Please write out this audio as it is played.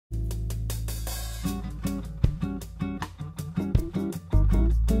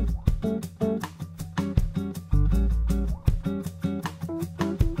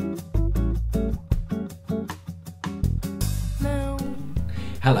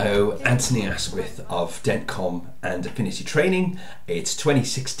Hello, Anthony Asquith of Dentcom and Affinity Training. It's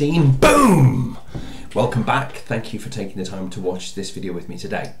 2016, boom! Welcome back. Thank you for taking the time to watch this video with me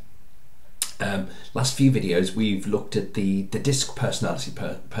today. Last few videos we've looked at the DISC personality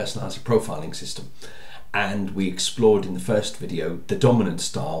profiling system, and we explored in the first video the dominant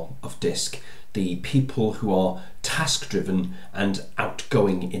style of DISC, the people who are task driven and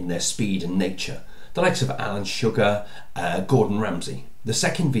outgoing in their speed and nature, the likes of Alan Sugar, Gordon Ramsay. The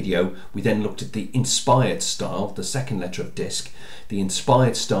second video, we then looked at the inspired style, the second letter of DISC. The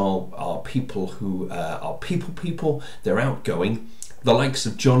inspired style are people who are people, they're outgoing. The likes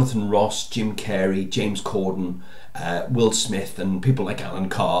of Jonathan Ross, Jim Carrey, James Corden, Will Smith, and people like Alan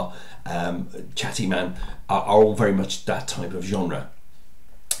Carr, Chatty Man, are all very much that type of genre.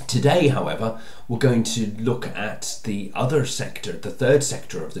 Today, however, we're going to look at the other sector, the third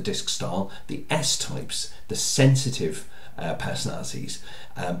sector of the DISC style, the S-types, the sensitive personalities,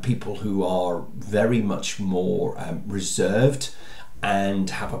 people who are very much more reserved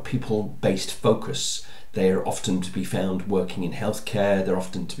and have a people-based focus. They're often to be found working in healthcare, they're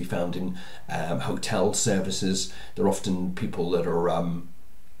often to be found in hotel services, they're often people that are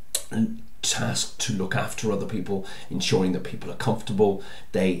tasked to look after other people, ensuring that people are comfortable.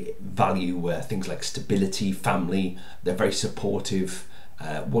 They value things like stability, family, they're very supportive,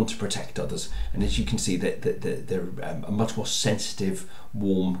 want to protect others, and as you can see they're a much more sensitive,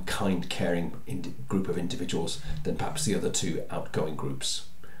 warm, kind, caring group of individuals than perhaps the other two outgoing groups.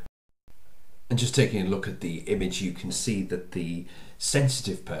 And just taking a look at the image, you can see that the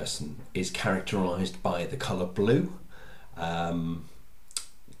sensitive person is characterized by the color blue,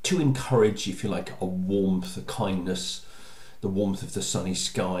 to encourage, if you like, a warmth, a kindness, the warmth of the sunny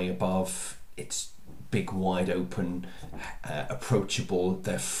sky above. It's big, wide open, approachable,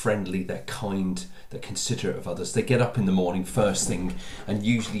 they're friendly, they're kind, they're considerate of others. They get up in the morning first thing, and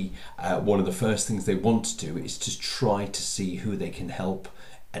usually one of the first things they want to do is to try to see who they can help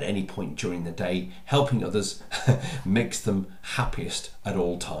at any point during the day. Helping others makes them happiest at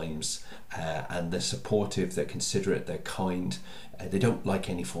all times, and they're supportive, they're considerate, they're kind. They don't like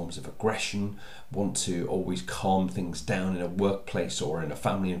any forms of aggression, want to always calm things down in a workplace or in a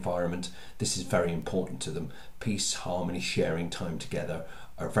family environment. This is very important to them. Peace, harmony, sharing time together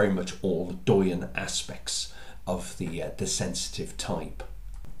are very much all the doyen aspects of the sensitive type.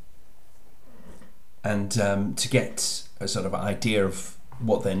 And to get a sort of idea of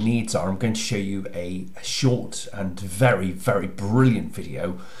what their needs are, I'm going to show you a short and very, very brilliant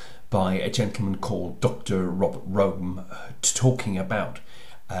video by a gentleman called Dr. Robert Rome, talking about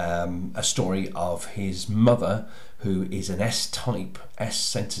a story of his mother, who is an S-type,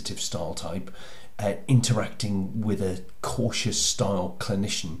 S-sensitive style type, interacting with a cautious style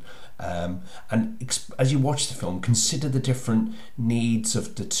clinician. And as you watch the film, consider the different needs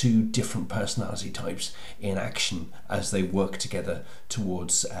of the two different personality types in action as they work together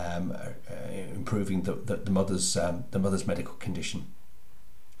towards improving the mother's medical condition.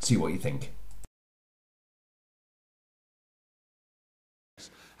 See what you think.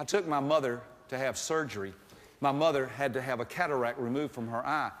 I took my mother to have surgery. My mother had to have a cataract removed from her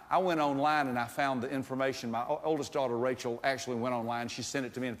eye. I went online and I found the information. My oldest daughter, Rachel, actually went online. She sent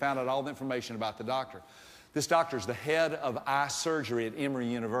it to me and found out all the information about the doctor. This doctor is the head of eye surgery at Emory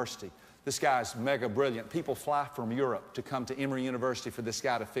University. This guy's mega brilliant. People fly from Europe to come to Emory University for this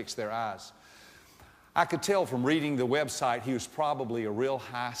guy to fix their eyes. I could tell from reading the website he was probably a real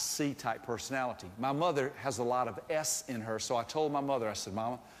high C-type personality. My mother has a lot of S in her, so I told my mother, I said,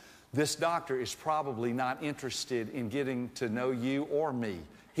 Mama, this doctor is probably not interested in getting to know you or me.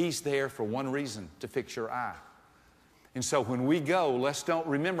 He's there for one reason, to fix your eye. And so when we go,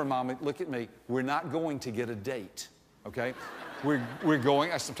 remember, Mama, look at me, we're not going to get a date, okay? We're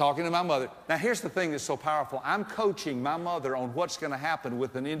going, I'm talking to my mother. Now here's the thing that's so powerful. I'm coaching my mother on what's going to happen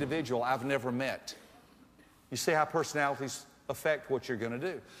with an individual I've never met. You see how personalities affect what you're going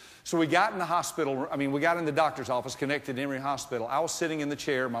to do. So we got in the hospital, we got in the doctor's office connected to Emory Hospital. I was sitting in the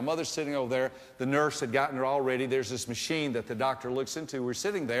chair. My mother's sitting over there. The nurse had gotten her all ready. There's this machine that the doctor looks into. We're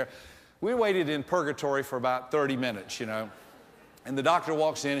sitting there. We waited in purgatory for about 30 minutes, you know. And the doctor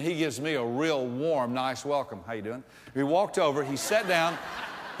walks in. He gives me a real warm, nice welcome. How you doing? We walked over. He sat down.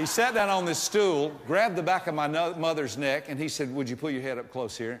 He sat down on this stool, grabbed the back of my mother's neck, and he said, would you put your head up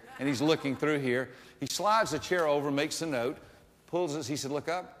close here? And he's looking through here. He slides the chair over, makes a note, pulls us. He said, look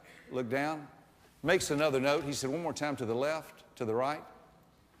up, look down. Makes another note. He said, one more time to the left, to the right.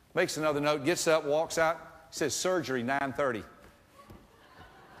 Makes another note, gets up, walks out, says, surgery, 9:30.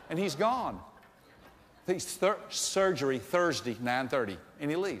 And he's gone. Surgery Thursday, 9:30, and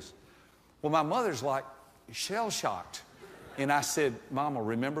he leaves. Well, my mother's like shell-shocked. And I said, Mama,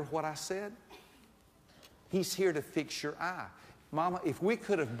 remember what I said? He's here to fix your eye. Mama, if we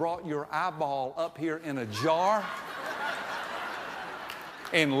could have brought your eyeball up here in a jar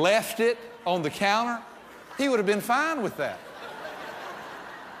and left it on the counter, he would have been fine with that.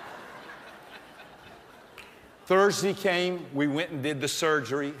 Thursday came, we went and did the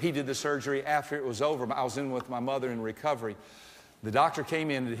surgery. He did the surgery after it was over. I was in with my mother in recovery. The doctor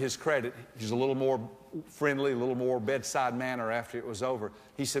came in, to his credit, he was a little more friendly, a little more bedside manner after it was over.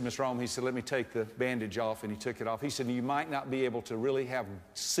 He said, Mr. Rome, he said, let me take the bandage off, and he took it off. He said, you might not be able to really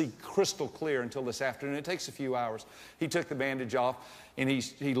see crystal clear until this afternoon. It takes a few hours. He took the bandage off, and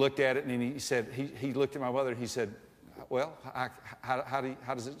he looked at it, and he said, he looked at my mother, and he said, well, how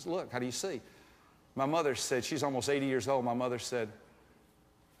does it look? How do you see? My mother said, she's almost 80 years old. My mother said,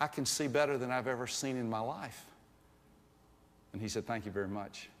 I can see better than I've ever seen in my life. And he said, thank you very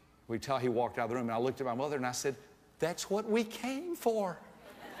much. He walked out of the room, and I looked at my mother, and I said, that's what we came for.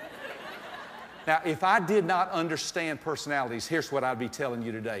 Now, if I did not understand personalities, here's what I'd be telling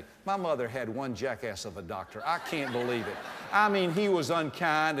you today. My mother had one jackass of a doctor. I can't believe it. I mean, he was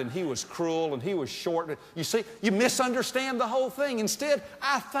unkind, and he was cruel, and he was short. You see, you misunderstand the whole thing. Instead,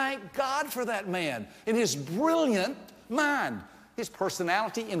 I thank God for that man and his brilliant mind. His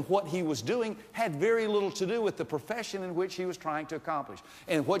personality and what he was doing had very little to do with the profession in which he was trying to accomplish.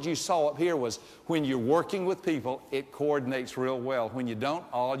 And what you saw up here was when you're working with people, it coordinates real well. When you don't,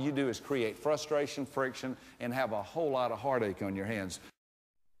 all you do is create frustration, friction, and have a whole lot of heartache on your hands.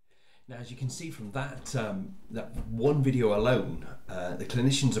 Now, as you can see from that one video alone, the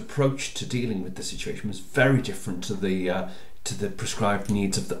clinician's approach to dealing with the situation was very different to the prescribed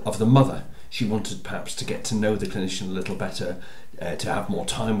needs of the mother. She wanted perhaps to get to know the clinician a little better, to have more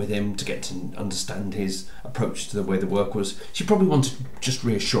time with him, to get to understand his approach to the way the work was. She probably wanted just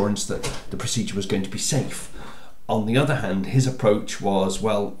reassurance that the procedure was going to be safe. On the other hand, his approach was,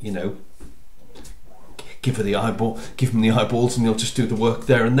 well, you know, give him the eyeballs and he'll just do the work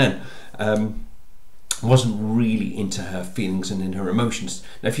there and then. Wasn't really into her feelings and in her emotions.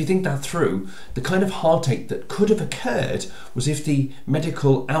 Now, if you think that through, the kind of heartache that could have occurred was if the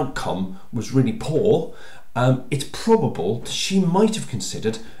medical outcome was really poor. It's probable that she might have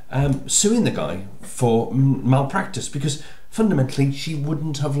considered suing the guy for malpractice, because fundamentally she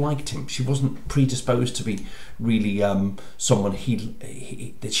wouldn't have liked him. She wasn't predisposed to be really someone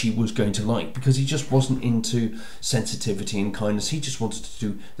that she was going to like, because he just wasn't into sensitivity and kindness. He just wanted to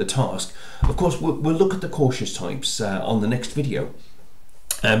do the task. Of course, we'll look at the cautious types on the next video.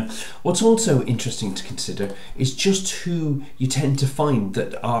 What's also interesting to consider is just who you tend to find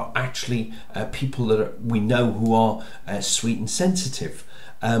that are actually people that we know who are sweet and sensitive.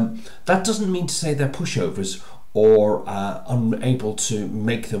 That doesn't mean to say they're pushovers or unable to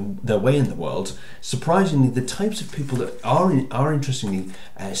make their way in the world. Surprisingly, the types of people that are interestingly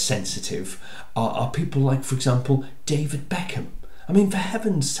sensitive are people like, for example, David Beckham. I mean, for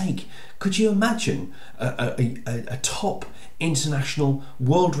heaven's sake, could you imagine a top international,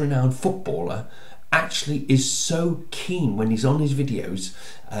 world-renowned footballer actually is so keen when he's on his videos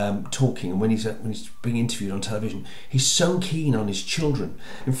talking, and when he's being interviewed on television, he's so keen on his children.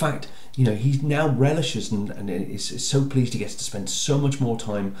 In fact, you know, he now relishes and is so pleased he gets to spend so much more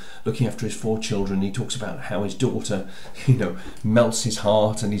time looking after his 4 children. He talks about how his daughter, you know, melts his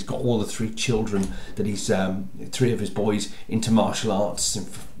heart, and he's got all the 3 children that he's 3 of his boys into martial arts,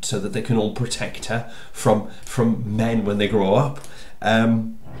 so that they can all protect her from men when they grow up.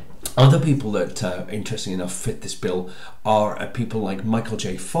 Other people that, interestingly enough, fit this bill are people like Michael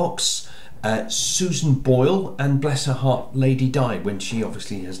J. Fox, Susan Boyle, and bless her heart, Lady Di, when she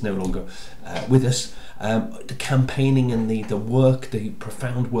obviously is no longer with us. The campaigning and the work, the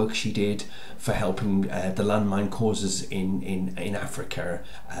profound work she did for helping the landmine causes in Africa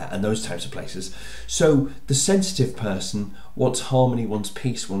and those types of places. So the sensitive person wants harmony, wants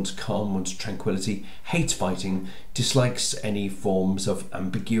peace, wants calm, wants tranquility, hates fighting, dislikes any forms of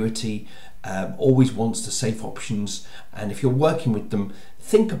ambiguity, always wants the safe options. And if you're working with them,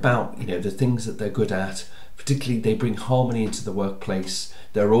 think about, you know, the things that they're good at. Particularly, they bring harmony into the workplace.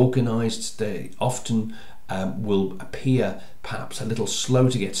 They're organised. They often will appear perhaps a little slow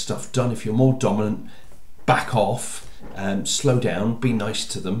to get stuff done. If you're more dominant, back off, slow down, be nice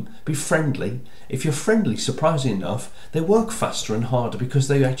to them, be friendly. If you're friendly, surprisingly enough, they work faster and harder because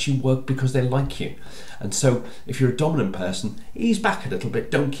they actually work because they like you. And so if you're a dominant person, ease back a little bit.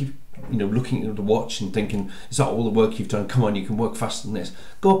 Don't keep, you know, looking at the watch and thinking, is that all the work you've done? Come on, you can work faster than this.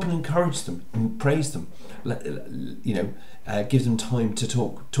 Go up and encourage them and praise them. You know, give them time to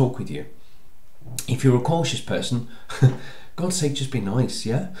talk with you. If you're a cautious person, God's sake, just be nice,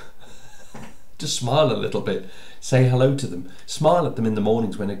 yeah? Just smile a little bit, say hello to them, smile at them in the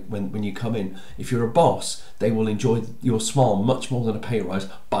mornings when you come in. If you're a boss, they will enjoy your smile much more than a pay rise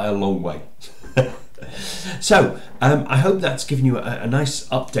by a long way. So I hope that's given you a nice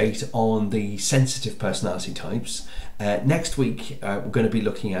update on the sensitive personality types. Next week we're going to be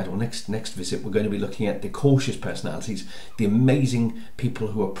looking at, or next visit, we're going to be looking at the cautious personalities, the amazing people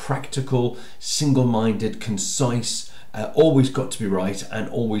who are practical, single-minded, concise, always got to be right, and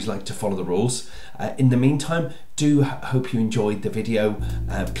always like to follow the rules. In the meantime, do hope you enjoyed the video.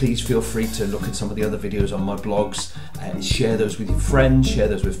 Please feel free to look at some of the other videos on my blogs, share those with your friends, share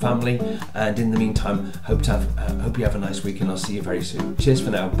those with family, and in the meantime, hope you have a nice week, and I'll see you very soon. Cheers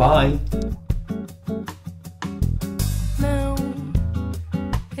for now. Bye. Não,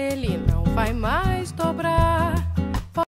 ele não vai mais.